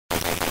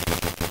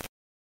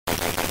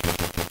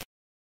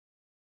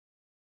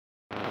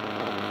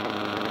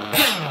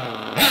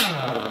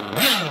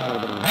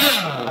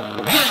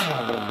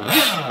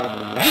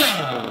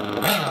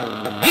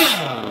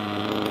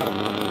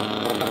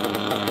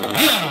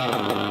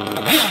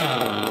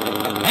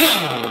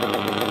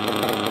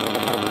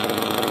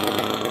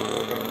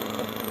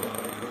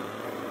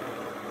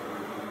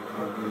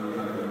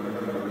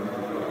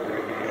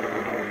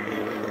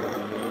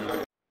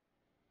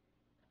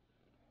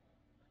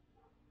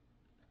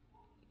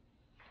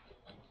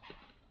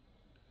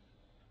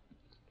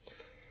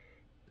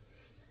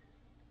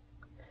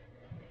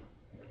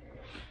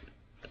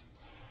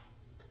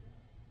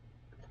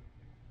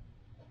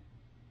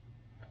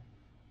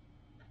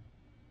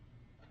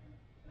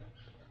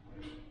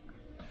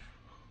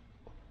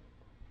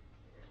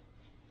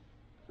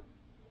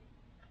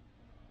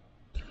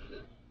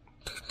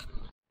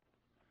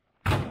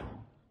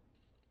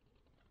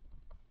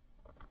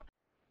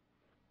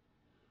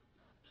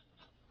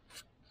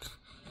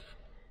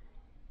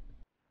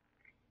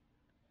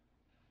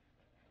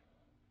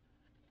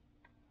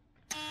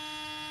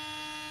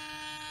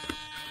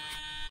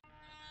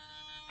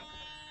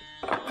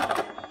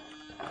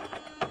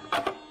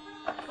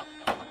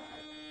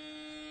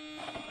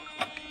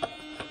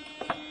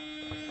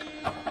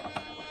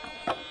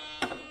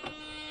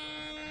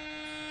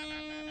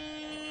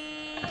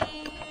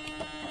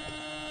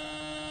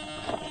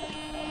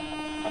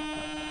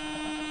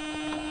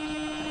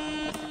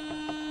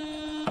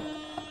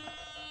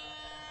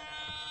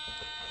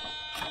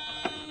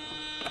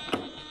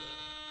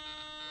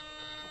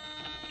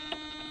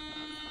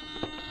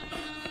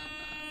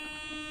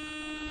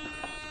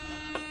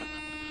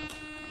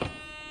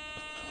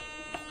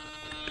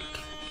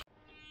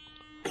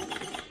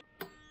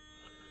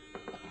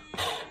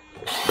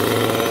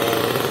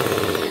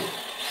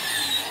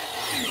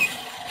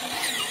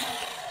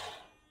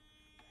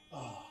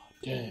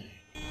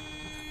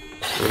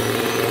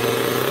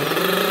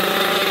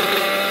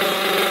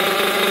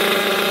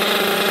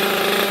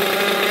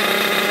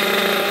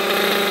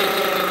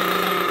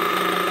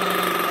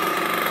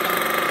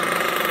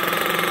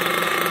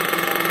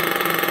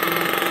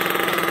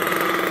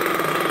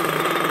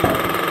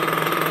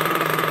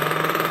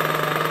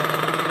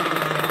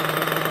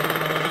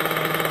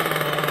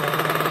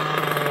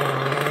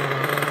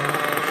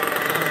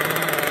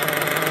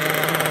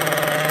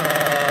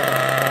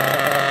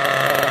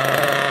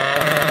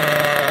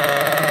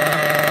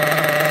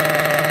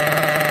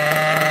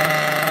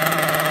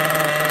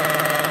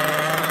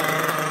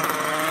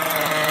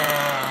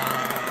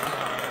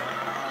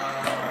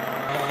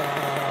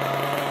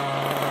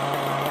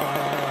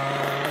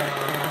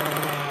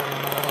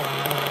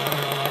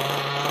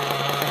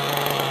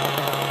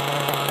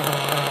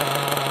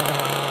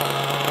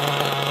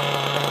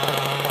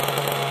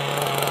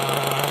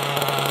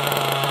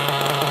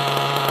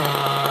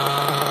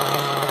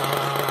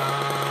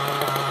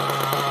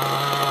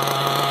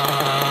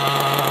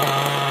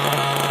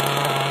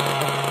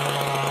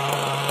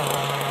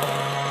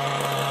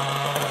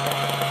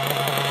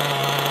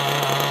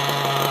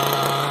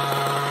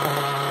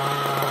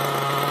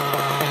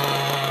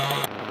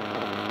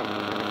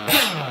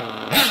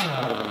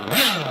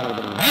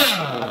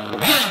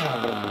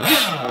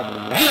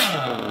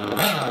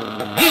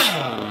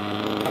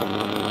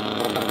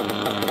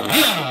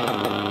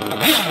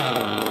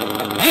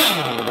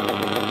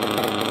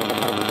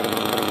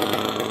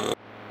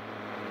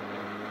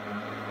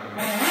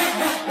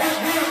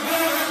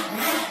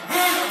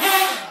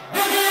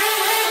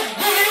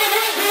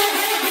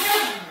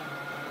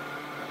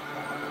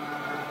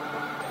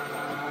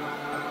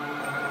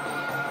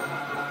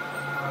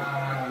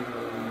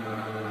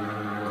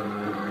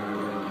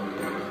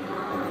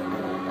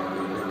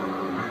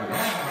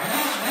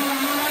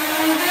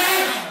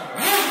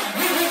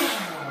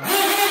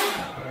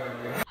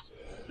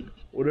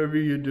whatever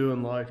you do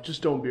in life,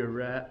 just don't be a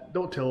rat.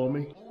 Don't tell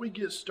me. Before we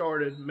get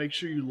started, make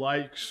sure you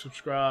like,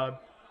 subscribe,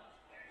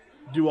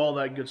 do all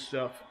that good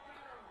stuff.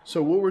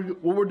 So what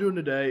we're doing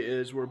today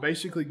is we're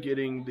basically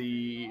getting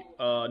the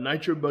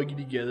Nitro buggy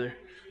together.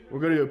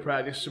 We're going to go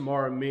practice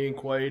tomorrow, me and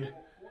Quade,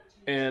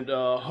 and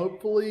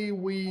hopefully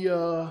we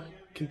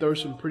can throw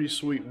some pretty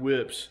sweet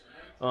whips.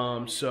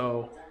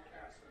 So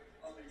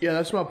yeah,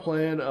 that's my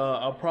plan.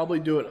 I'll probably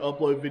do an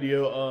upload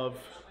video of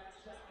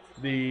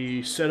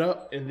the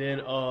setup and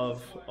then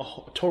of a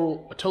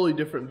totally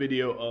different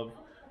video of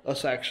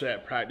us actually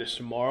at practice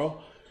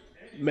tomorrow.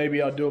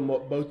 Maybe I'll do them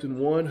both in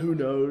one, who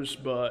knows,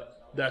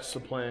 but that's the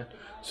plan.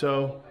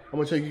 So I'm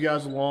gonna take you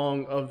guys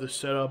along of the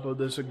setup of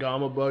this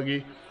AGAMA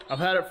buggy. I've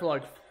had it for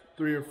like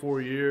 3 or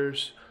 4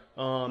 years.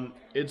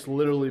 It's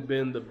literally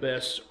been the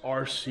best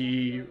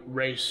RC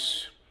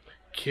race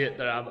kit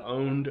that I've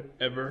owned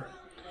ever.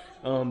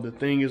 The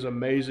thing is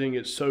amazing.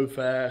 It's so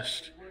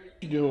fast.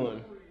 What you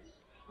doing?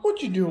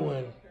 What you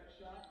doing?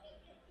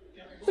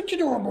 What you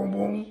doing, boom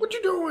boom? What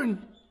you doing?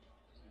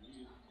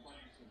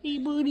 Hey,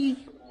 booty.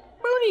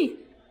 Booty.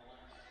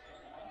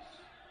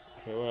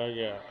 What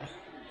I got?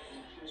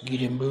 Get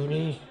him,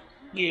 booty.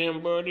 Get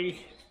him,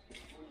 buddy.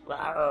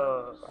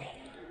 Rawr.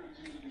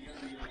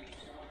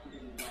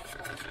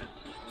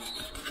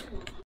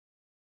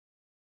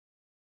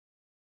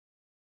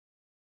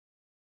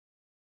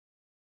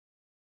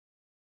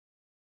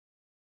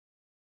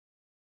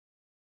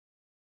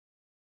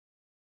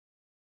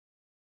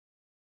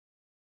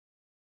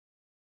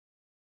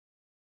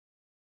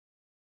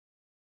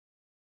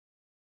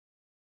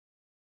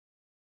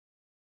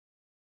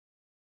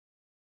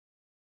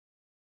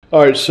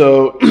 All right,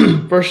 so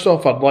first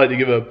off, I'd like to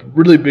give a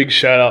really big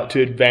shout out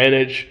to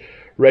Advantage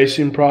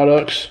Racing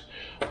Products.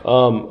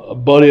 A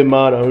buddy of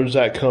mine owns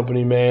that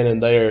company, man,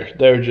 and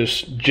they're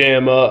just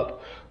jam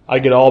up. I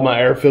get all my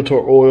air filter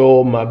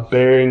oil, my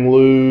bearing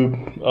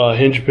lube,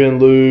 hinge pin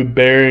lube,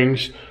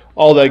 bearings,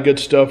 all that good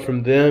stuff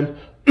from them.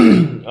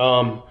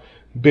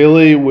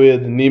 Billy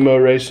with Nemo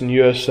Racing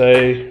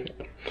USA,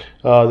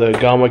 the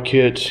AGAMA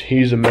kits,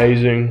 he's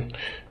amazing.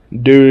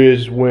 Dude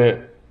has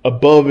went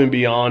above and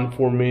beyond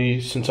for me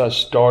since I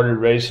started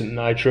racing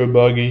Nitro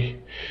buggy.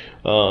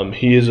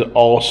 He is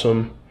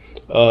awesome.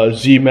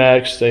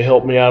 Z-Max, they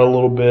helped me out a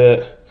little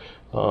bit.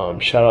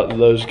 Shout out to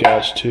those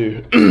guys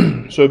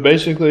too. So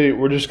basically,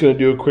 we're just going to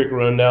do a quick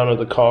rundown of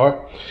the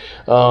car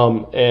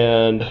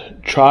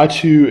and try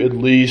to at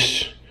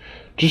least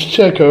just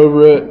check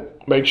over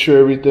it, make sure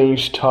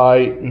everything's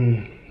tight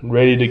and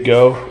ready to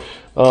go.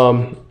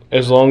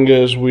 As long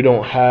as we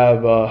don't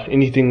have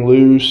anything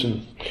loose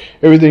and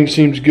everything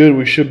seems good,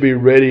 we should be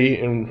ready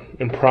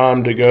and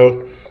primed to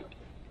go.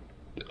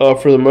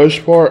 For the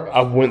most part,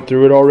 I've went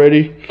through it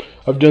already.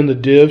 I've done the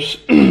diffs.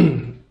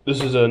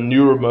 This is a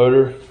newer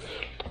motor,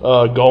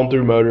 gone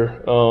through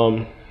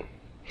motor.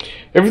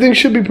 Everything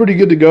should be pretty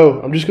good to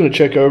go. I'm just going to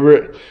check over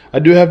it. I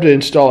do have to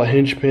install a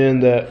hinge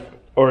pin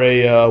or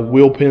a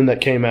wheel pin that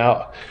came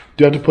out.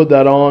 Do have to put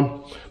that on.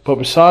 But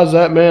besides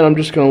that, man, I'm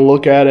just going to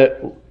look at it,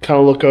 kind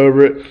of look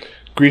over it,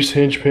 grease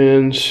hinge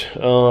pins,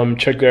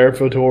 check the air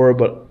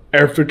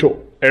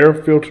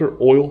filter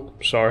oil,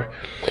 sorry.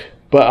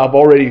 But I've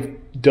already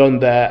done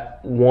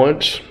that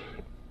once.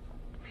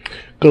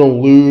 Gonna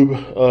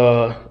lube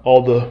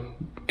all the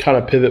kind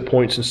of pivot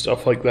points and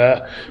stuff like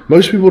that.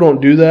 Most people don't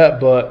do that,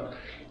 but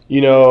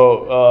you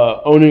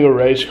know, owning a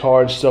race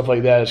car and stuff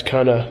like that has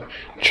kind of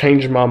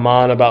changed my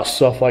mind about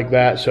stuff like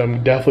that. So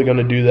I'm definitely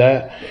gonna do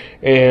that,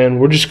 and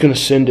we're just gonna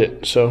send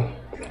it. So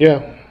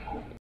yeah.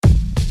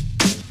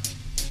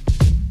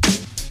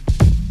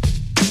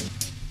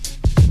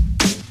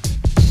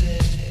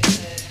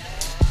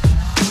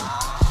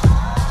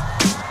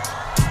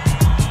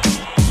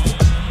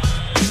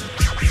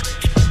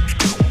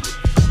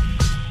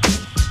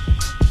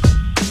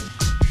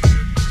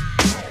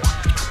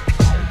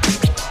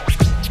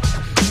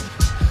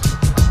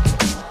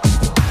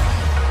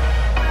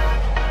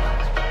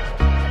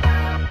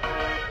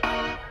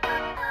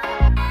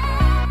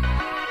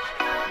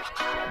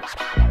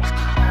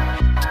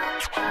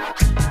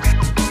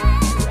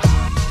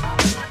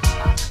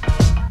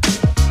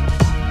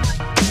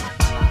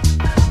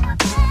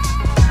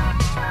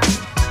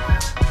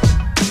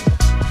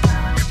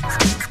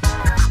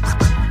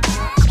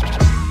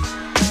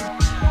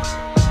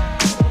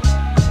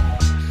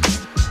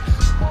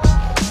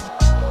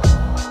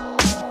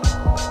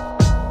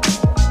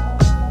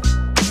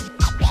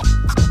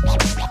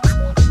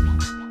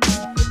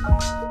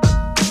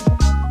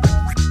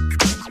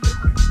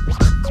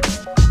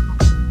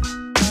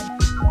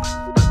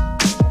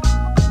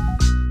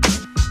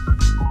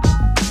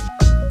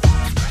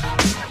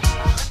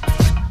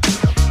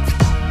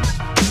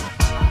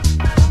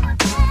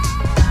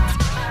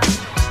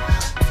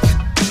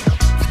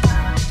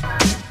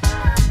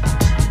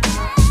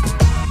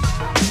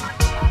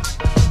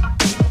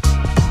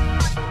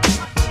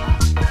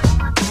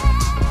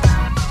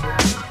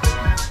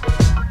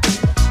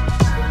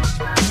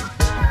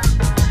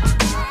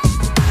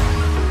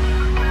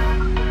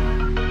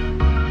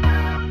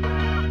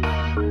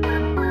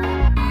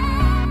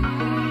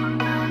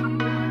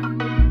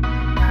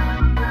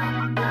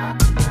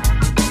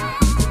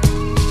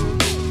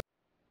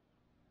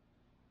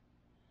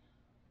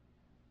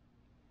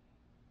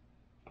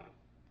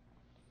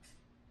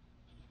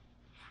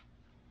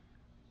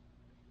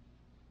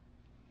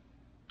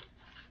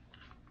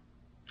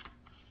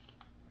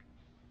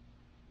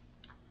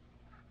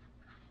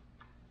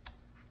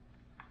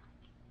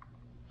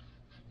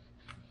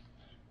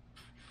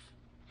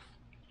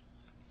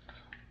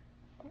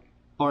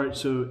 All right,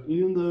 so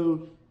even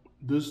though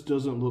this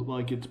doesn't look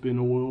like it's been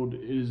oiled,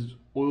 it is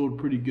oiled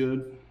pretty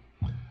good.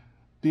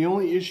 The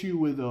only issue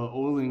with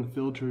oiling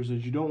filters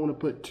is you don't want to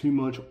put too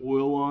much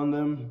oil on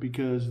them,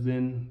 because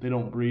then they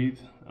don't breathe.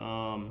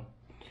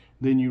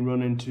 Then you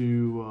run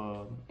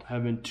into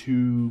having too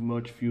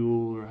much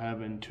fuel or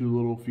having too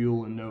little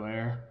fuel and no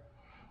air.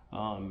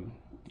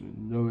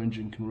 No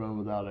engine can run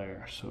without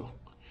air. So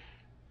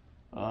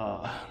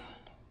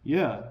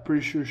yeah,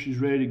 pretty sure she's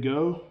ready to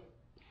go.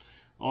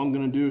 All I'm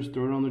gonna do is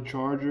throw it on the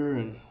charger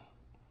and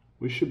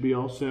we should be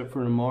all set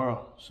for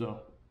tomorrow. So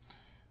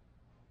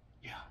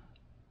yeah.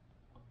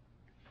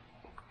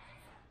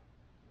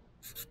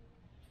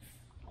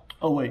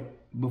 Oh wait,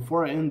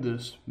 before I end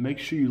this, make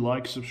sure you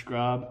like,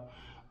 subscribe,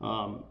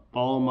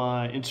 follow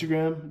my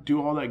Instagram,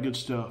 do all that good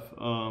stuff.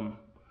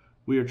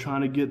 We are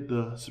trying to get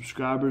the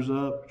subscribers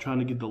up, trying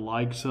to get the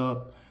likes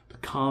up, the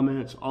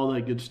comments, all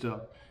that good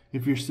stuff.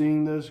 If you're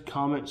seeing this,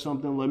 comment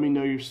something, let me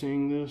know you're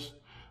seeing this.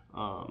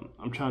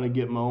 I'm trying to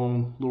get my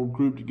own little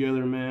group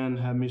together, man,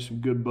 have me some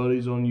good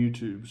buddies on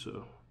YouTube,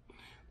 so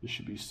this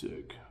should be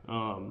sick.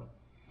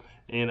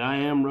 And I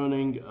am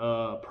running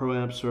Pro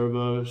Amp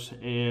servos,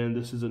 and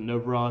this is a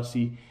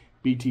Novarasi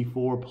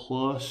BT4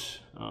 Plus.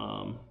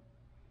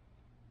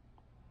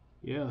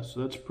 Yeah, so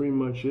that's pretty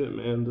much it,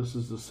 man. This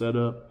is the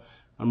setup.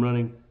 I'm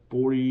running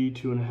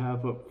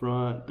 42.5 up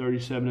front,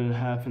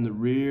 37.5 in the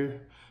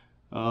rear.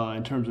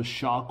 In terms of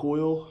shock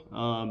oil,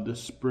 the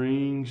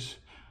springs,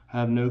 I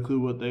have no clue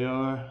what they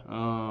are.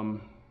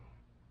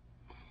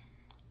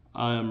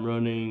 I am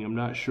running, I'm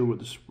not sure what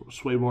the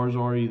sway bars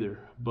are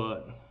either,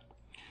 but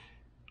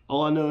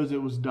all I know is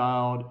it was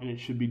dialed and it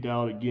should be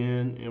dialed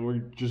again, and we're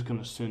just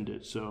gonna send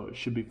it, so it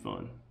should be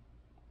fun.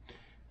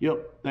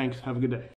 Yep, thanks, have a good day.